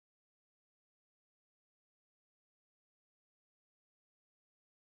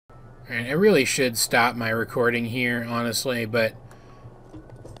And I really should stop my recording here, honestly, but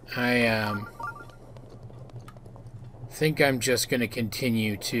I think I'm just going to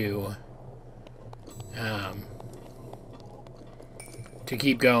continue to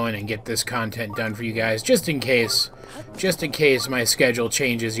keep going and get this content done for you guys, just in case my schedule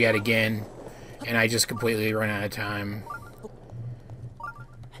changes yet again and I just completely run out of time.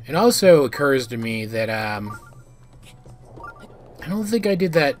 It also occurs to me that I don't think I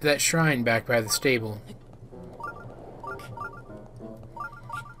did that shrine back by the stable.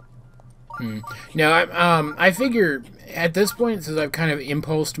 No, I figure at this point, since I've kind of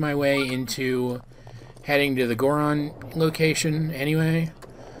impulsed my way into heading to the Goron location anyway,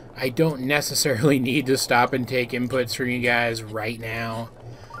 I don't necessarily need to stop and take inputs from you guys right now,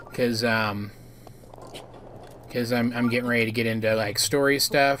 because I'm getting ready to get into like story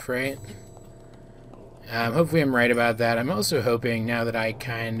stuff, right? Hopefully I'm right about that. I'm also hoping, now that I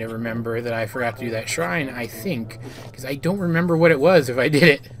kind of remember, that I forgot to do that shrine, I think, because I don't remember what it was if I did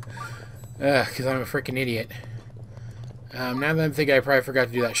it. Because I'm a freaking idiot. Now that I think I probably forgot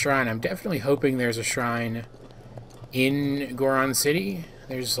to do that shrine, I'm definitely hoping there's a shrine in Goron City.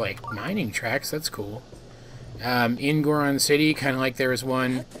 There's, like, mining tracks. That's cool. In Goron City, kind of like there was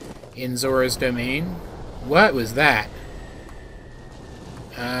one in Zora's Domain. What was that?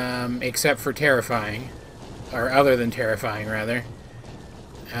 Except for terrifying. Or other than terrifying, rather.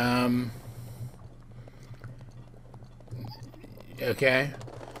 Okay.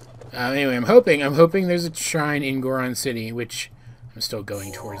 Anyway, I'm hoping there's a shrine in Goron City, which I'm still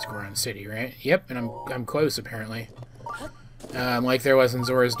going towards Goron City, right? Yep, and I'm close apparently. Like there was in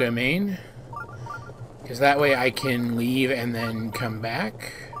Zora's Domain, because that way I can leave and then come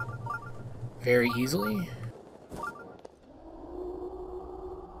back very easily.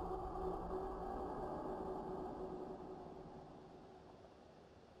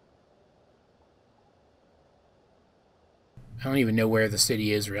 I don't even know where the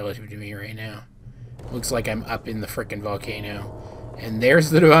city is relative to me right now. Looks like I'm up in the frickin' volcano. And there's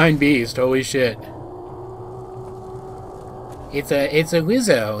the Divine Beast, holy shit. It's a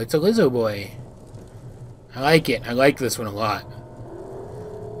Lizzo. It's a Lizzo boy. I like it. I like this one a lot.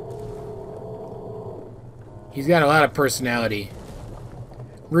 He's got a lot of personality.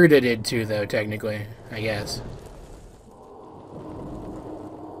 Ruta did too, though, technically, I guess.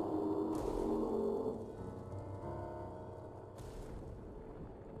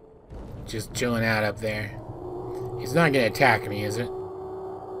 Just chilling out up there. He's not gonna attack me, is it?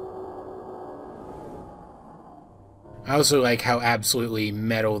 I also like how absolutely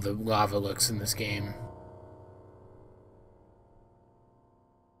metal the lava looks in this game.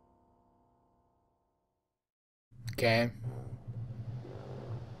 Okay.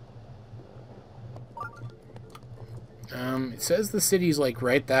 It says the city's like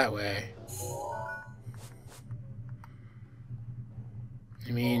right that way.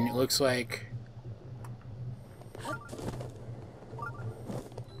 I mean, it looks like...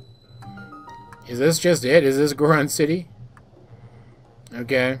 Is this just it? Is this Goron City?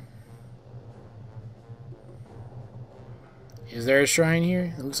 Okay. Is there a shrine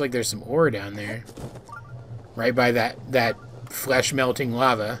here? It looks like there's some ore down there. Right by that flesh-melting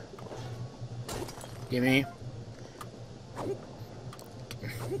lava. Gimme.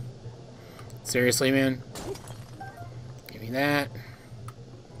 Seriously, man? Give me that.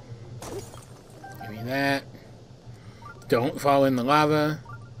 Give me that. Don't fall in the lava.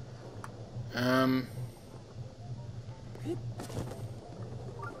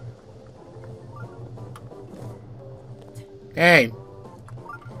 Hey!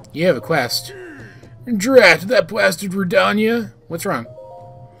 You have a quest. Drat, that blasted Redania! What's wrong?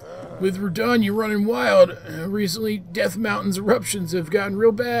 With Redania running wild, recently Death Mountain's eruptions have gotten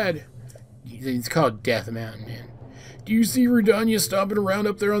real bad. It's called Death Mountain, man. Do you see Redania stomping around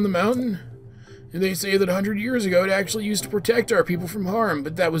up there on the mountain? And they say that 100 years ago it actually used to protect our people from harm,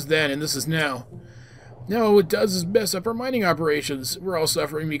 but that was then and this is now. Now all it does is mess up our mining operations. We're all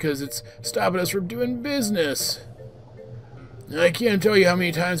suffering because it's stopping us from doing business. I can't tell you how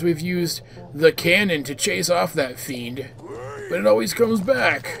many times we've used the cannon to chase off that fiend, but it always comes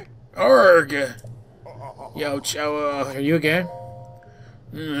back. Arg! Yo, chow, are you okay?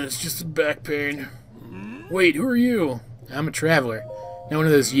 It's just a back pain. Wait, who are you? I'm a traveler. Not one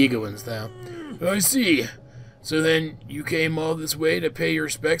of those Yiga ones, though. I see. So then, you came all this way to pay your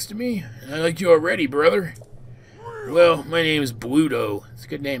respects to me? I like you already, brother. Well, my name is Bluto. It's a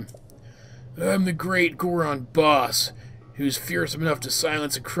good name. I'm the great Goron boss, who's fearsome enough to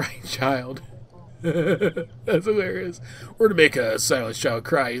silence a crying child. That's hilarious. Or to make a silenced child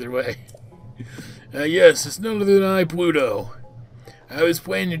cry, either way. Yes, it's none other than I, Pluto. I was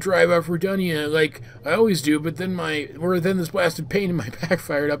planning to drive off Rhian like I always do, but then then this blasted pain in my back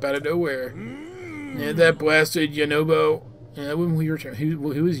fired up out of nowhere. And that blasted Yunobo.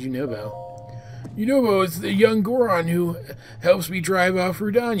 Who is Yunobo? Yunobo is the young Goron who helps me drive off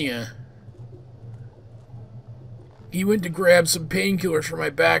Rhian. He went to grab some painkillers for my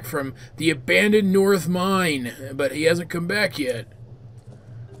back from the abandoned North Mine, but he hasn't come back yet.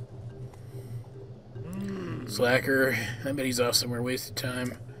 Slacker. I bet he's off somewhere wasting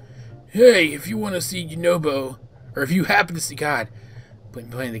time. Hey, if you want to see Yunobo, or if you happen to see... God, I've been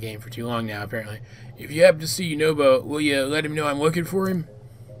playing the game for too long now, apparently. If you happen to see Yunobo, will you let him know I'm looking for him?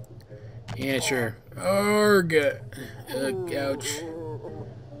 Yeah, sure. Arg. Ouch.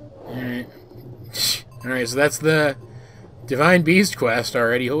 Alright. Alright, so that's the Divine Beast quest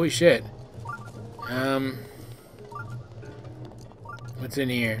already. Holy shit. What's in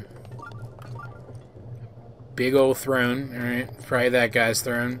here? Big old throne. Alright, probably that guy's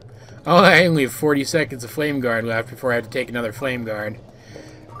throne. Oh, I only have 40 seconds of Flame Guard left before I have to take another Flame Guard.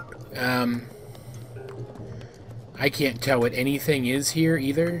 I can't tell what anything is here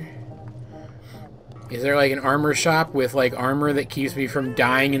either. Is there like an armor shop with like armor that keeps me from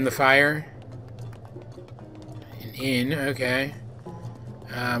dying in the fire? An inn, okay.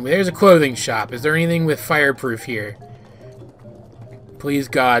 There's a clothing shop. Is there anything with fireproof here? Please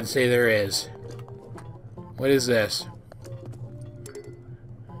God, say there is. What is this?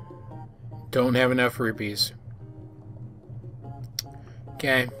 Don't have enough rupees.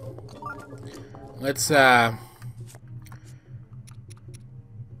 Okay. Let's,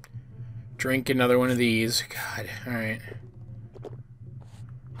 drink another one of these. God, alright.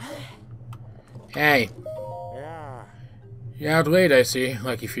 Hey. You're out late, I see.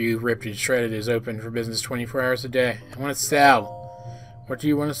 Lucky for you, Ripped and Shredded is open for business 24 hours a day. I want to sell. What do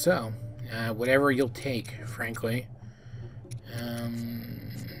you want to sell? Whatever you'll take, frankly.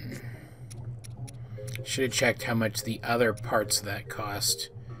 Should have checked how much the other parts of that cost.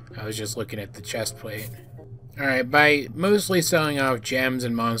 I was just looking at the chest plate. Alright, by mostly selling off gems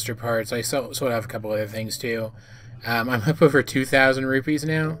and monster parts, I sold off a couple other things too. I'm up over 2,000 rupees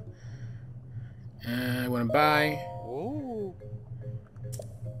now. I want to buy.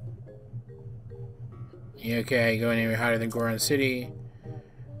 You okay? Going anywhere hotter than Goron City?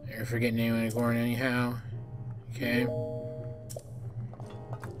 You're forgetting anyone in Goron anyhow? Okay.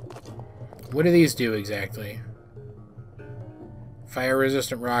 What do these do exactly?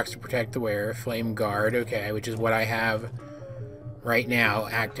 Fire-resistant rocks to protect the wearer. Flame Guard, okay, which is what I have right now,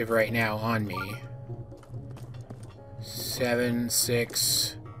 active right now on me. 7,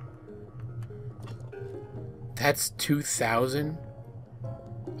 6... That's 2,000?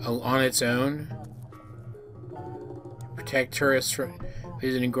 Oh, on its own? Protect tourists from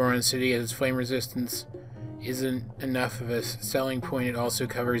visiting Goron City as its flame resistance isn't enough of a selling point. It also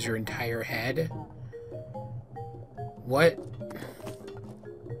covers your entire head. What?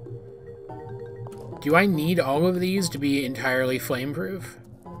 Do I need all of these to be entirely flameproof?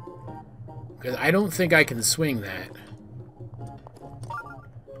 Because I don't think I can swing that.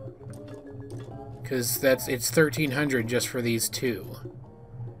 Because it's 1,300 just for these two.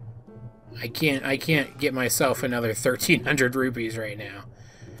 I can't get myself another 1,300 rupees right now.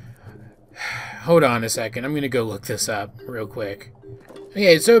 Hold on a second. I'm gonna go look this up real quick.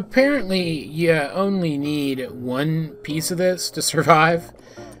 Okay, so apparently you only need one piece of this to survive.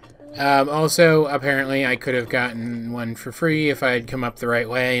 Also, apparently I could have gotten one for free if I had come up the right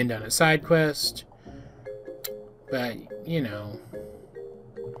way and done a side quest. But, you know.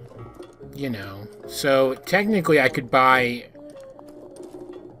 So, technically I could buy...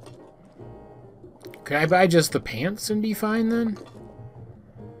 Could I buy just the pants and be fine then?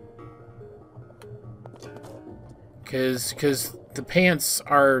 Because the pants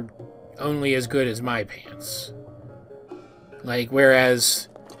are only as good as my pants. Like, whereas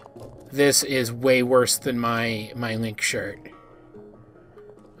this is way worse than my Link shirt.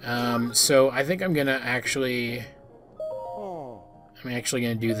 So I think I'm gonna actually... I'm actually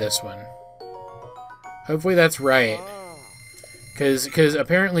gonna do this one. Hopefully that's right. Because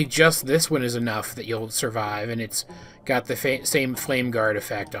apparently just this one is enough that you'll survive, and it's got the same Flame Guard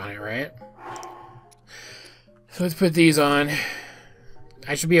effect on it, right? So let's put these on.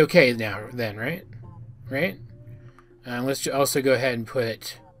 I should be okay now, then, right? Right? Let's also go ahead and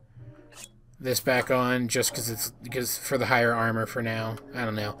put this back on, just because for the higher armor for now. I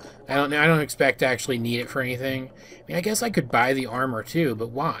don't know. I don't expect to actually need it for anything. I mean, I guess I could buy the armor too, but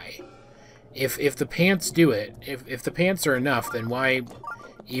why? If the pants do it, if the pants are enough, then why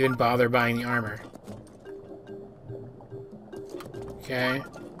even bother buying the armor? Okay.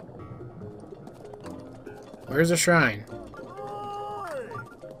 Where's the shrine?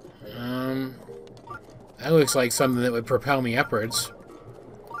 That looks like something that would propel me upwards.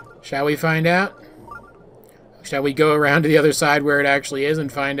 Shall we find out? Shall we go around to the other side where it actually is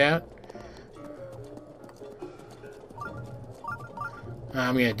and find out?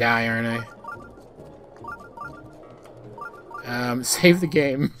 I'm gonna die, aren't I? Save the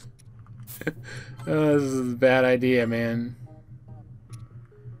game. Oh, this is a bad idea, man.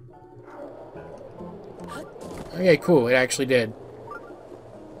 Okay, cool. It actually did.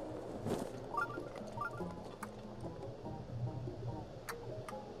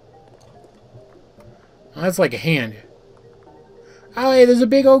 Oh, that's like a hand. Oh, hey, there's a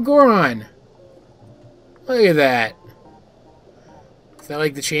big old Goron. Look at that. Is that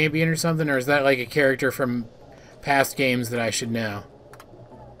like the champion or something? Or is that like a character from past games that I should know?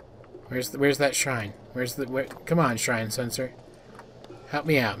 Where's that shrine? Come on, shrine sensor. Help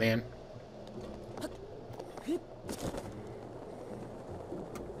me out, man.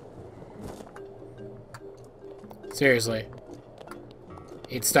 Seriously.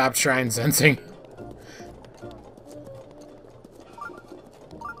 It stopped shrine sensing.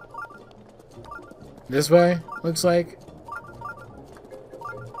 This way, looks like.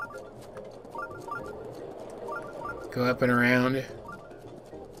 Go up and around.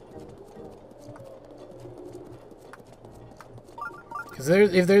 Because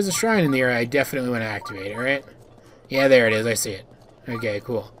if there's a shrine in the area, I definitely want to activate it, right? Yeah, there it is. I see it. Okay,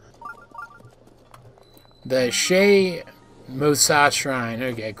 cool. The Shea Mosa Shrine.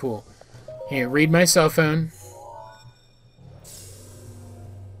 Okay, cool. Here, read my cell phone.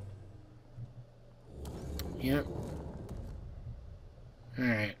 Yep.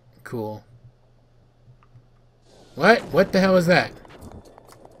 Alright, cool. What? What the hell is that?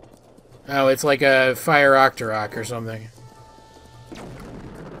 Oh, it's like a fire octorok or something.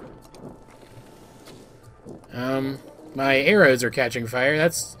 My arrows are catching fire.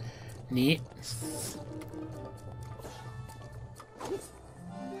 That's neat.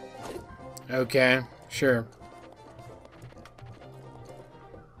 Okay, sure.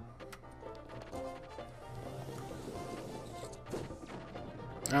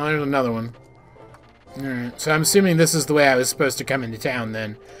 Oh, there's another one. Alright, so I'm assuming this is the way I was supposed to come into town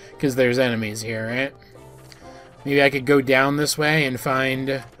then, because there's enemies here, right? Maybe I could go down this way and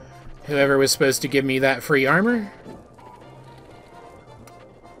find whoever was supposed to give me that free armor?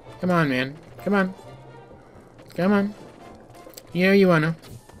 Come on, man. Come on. Come on. You know you wanna.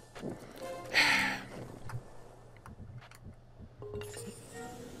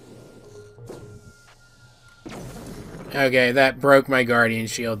 Okay, that broke my guardian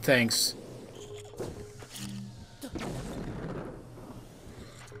shield. Thanks.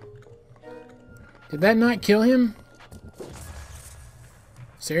 Did that not kill him?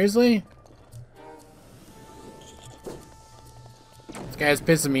 Seriously? This guy's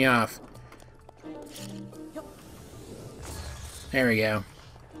pissing me off. There we go.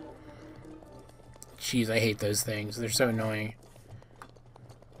 Jeez, I hate those things. They're so annoying.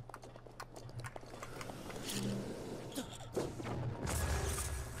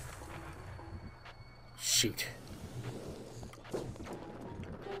 Shoot.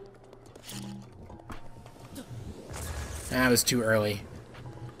 That was too early.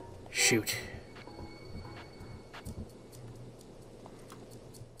 Shoot.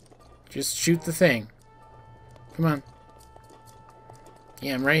 Just shoot the thing. Come on.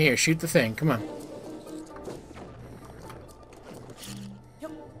 Yeah, I'm right here. Shoot the thing. Come on.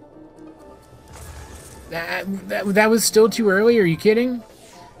 That was still too early? Are you kidding?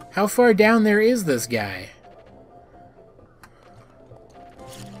 How far down there is this guy?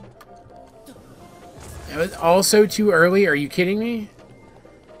 That was also too early? Are you kidding me?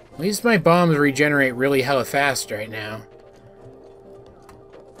 At least my bombs regenerate really hella fast right now.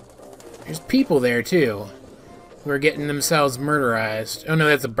 There's people there, too, who are getting themselves murderized. Oh, no,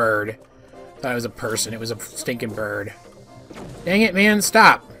 that's a bird. I thought it was a person. It was a stinking bird. Dang it, man.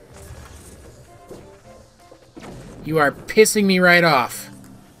 Stop. You are pissing me right off.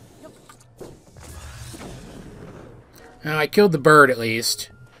 Oh, I killed the bird, at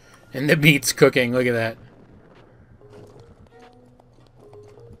least. And the meat's cooking. Look at that.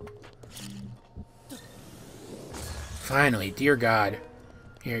 Finally, dear God.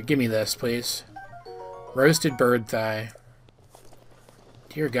 Here, give me this, please. Roasted bird thigh.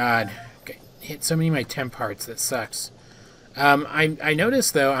 Dear God. Hit so many of my temp hearts. That sucks. I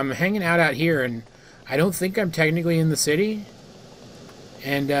noticed, though, I'm hanging out here, and I don't think I'm technically in the city.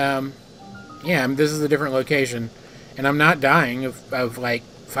 And, yeah, this is a different location. And I'm not dying of like,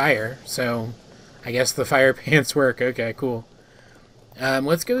 fire. So, I guess the fire pants work. Okay, cool.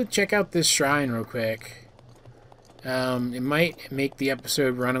 Let's go check out this shrine real quick. It might make the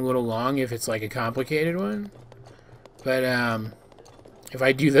episode run a little long if it's like a complicated one. But if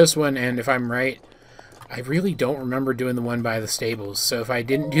I do this one, and if I'm right, I really don't remember doing the one by the stables. So if I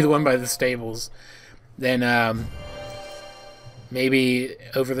didn't do the one by the stables, then maybe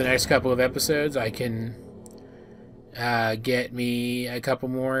over the next couple of episodes I can get me a couple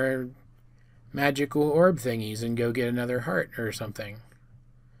more magical orb thingies and go get another heart or something.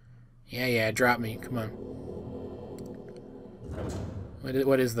 Yeah, drop me. Come on.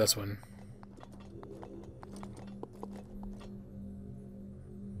 What is this one?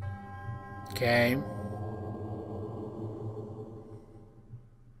 Okay.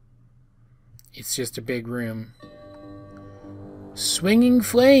 It's just a big room. Swinging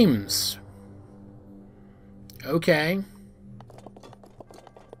flames. Okay.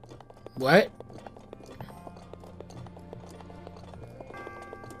 What?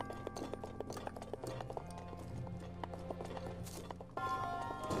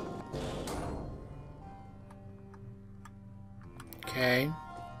 Okay.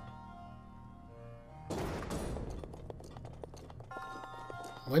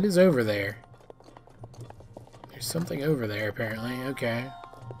 What is over there? There's something over there, apparently. Okay.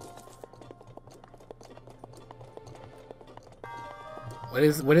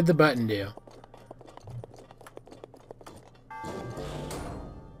 What did the button do?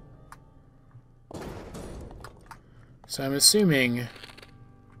 So I'm assuming...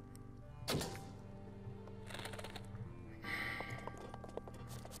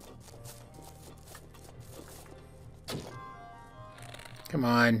 Come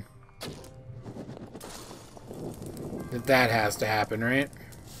on. That has to happen, right?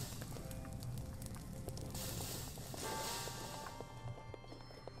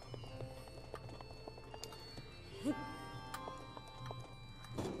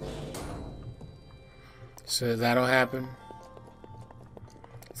 So that'll happen.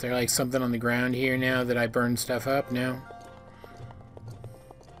 Is there like something on the ground here now that I burned stuff up? No?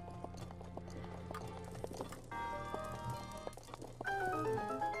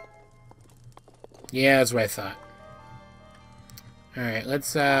 Yeah, that's what I thought. Alright,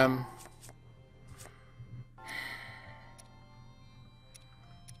 let's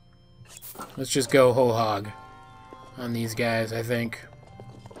just go whole hog on these guys, I think.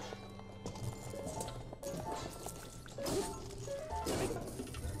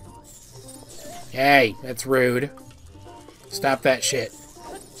 Hey, that's rude. Stop that shit.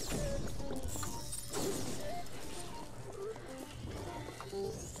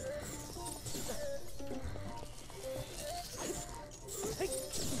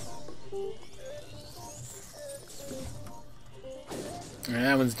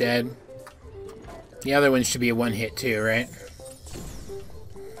 That one's dead. The other one should be a one-hit too, right?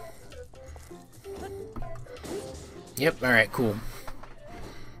 Yep, alright, cool.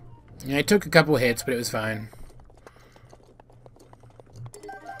 Yeah, I took a couple hits, but it was fine.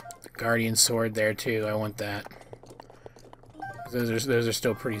 The Guardian Sword there too, I want that. Those are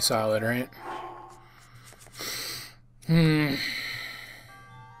still pretty solid, right?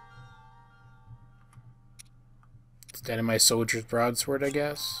 Instead of my Soldier's Broadsword, I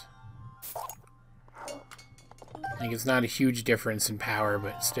guess. Like, it's not a huge difference in power,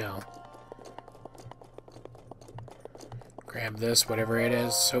 but still. Grab this, whatever it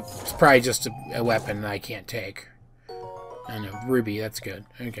is. So it's probably just a weapon that I can't take. I don't know. Ruby, that's good.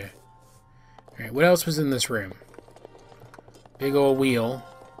 Okay. Alright, what else was in this room? Big old wheel.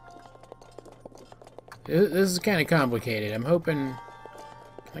 This is kind of complicated. I'm hoping...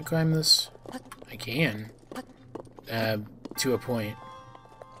 Can I climb this? I can. To a point.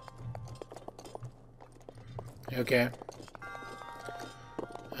 Okay.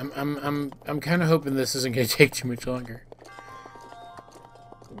 I'm kind of hoping this isn't going to take too much longer.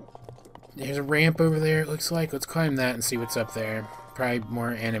 There's a ramp over there, it looks like. Let's climb that and see what's up there. Probably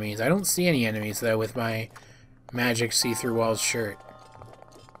more enemies. I don't see any enemies, though, with my magic see-through walls shirt.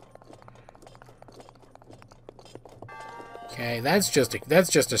 Okay, that's just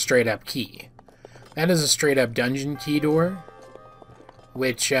a straight-up key. That is a straight-up dungeon key door,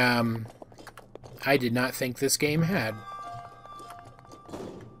 which, I did not think this game had.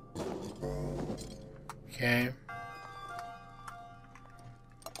 Okay.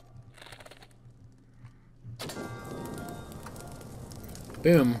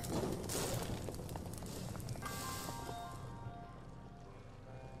 Boom.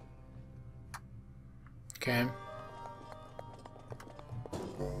 Okay.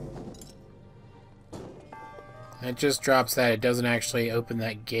 That just drops that. It doesn't actually open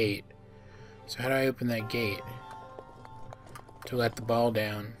that gate. So how do I open that gate? To let the ball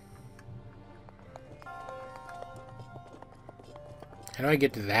down. How do I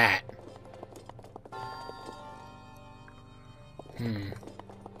get to that? Maybe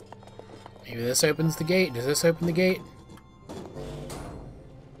this opens the gate. Does this open the gate?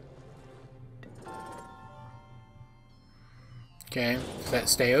 Okay, does that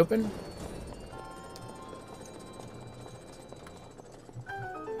stay open?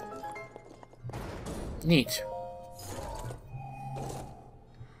 Neat.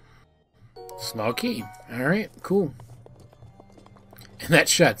 Small key. Alright, cool. And that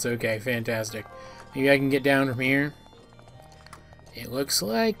shuts. Okay, fantastic. Maybe I can get down from here. It looks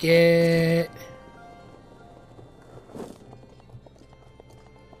like it.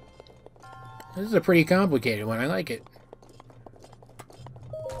 This is a pretty complicated one. I like it.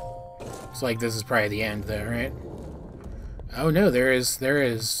 It's like this is probably the end, though, right? Oh no, there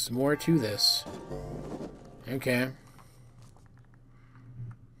is more to this. Okay.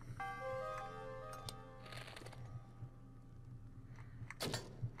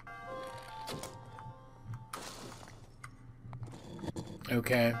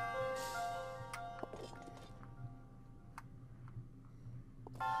 Okay.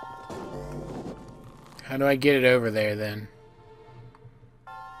 How do I get it over there, then?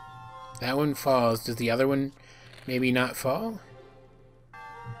 That one falls. Does the other one maybe not fall?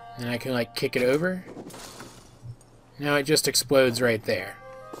 And I can, like, kick it over? Now it just explodes right there.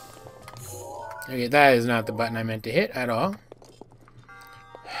 Okay, that is not the button I meant to hit at all.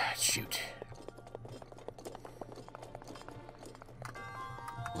 Shoot.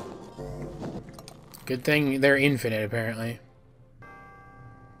 Good thing they're infinite, apparently.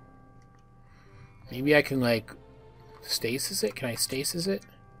 Maybe I can, like, stasis it? Can I stasis it?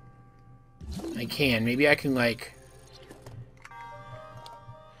 I can. Maybe I can, like,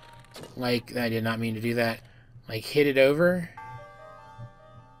 I did not mean to do that. Like, hit it over.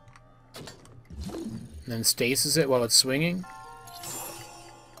 And then stasis it while it's swinging.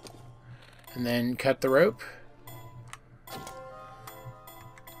 And then cut the rope.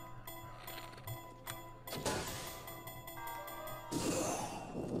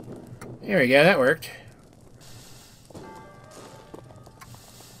 There we go, that worked.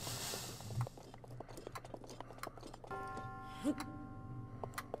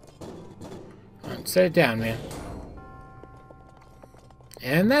 Set it down, man.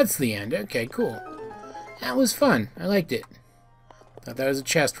 And that's the end. Okay, cool. That was fun. I liked it. Thought that was a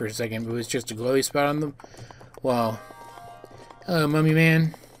chest for a second, but it was just a glowy spot on the wall. Hello, mummy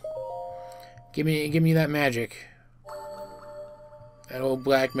man. Give me that magic. That old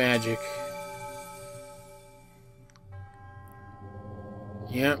black magic.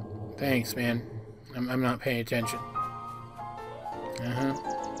 Yep. Thanks, man. I'm not paying attention.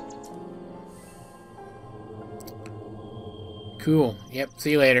 Cool. Yep.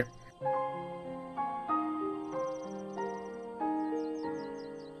 See you later.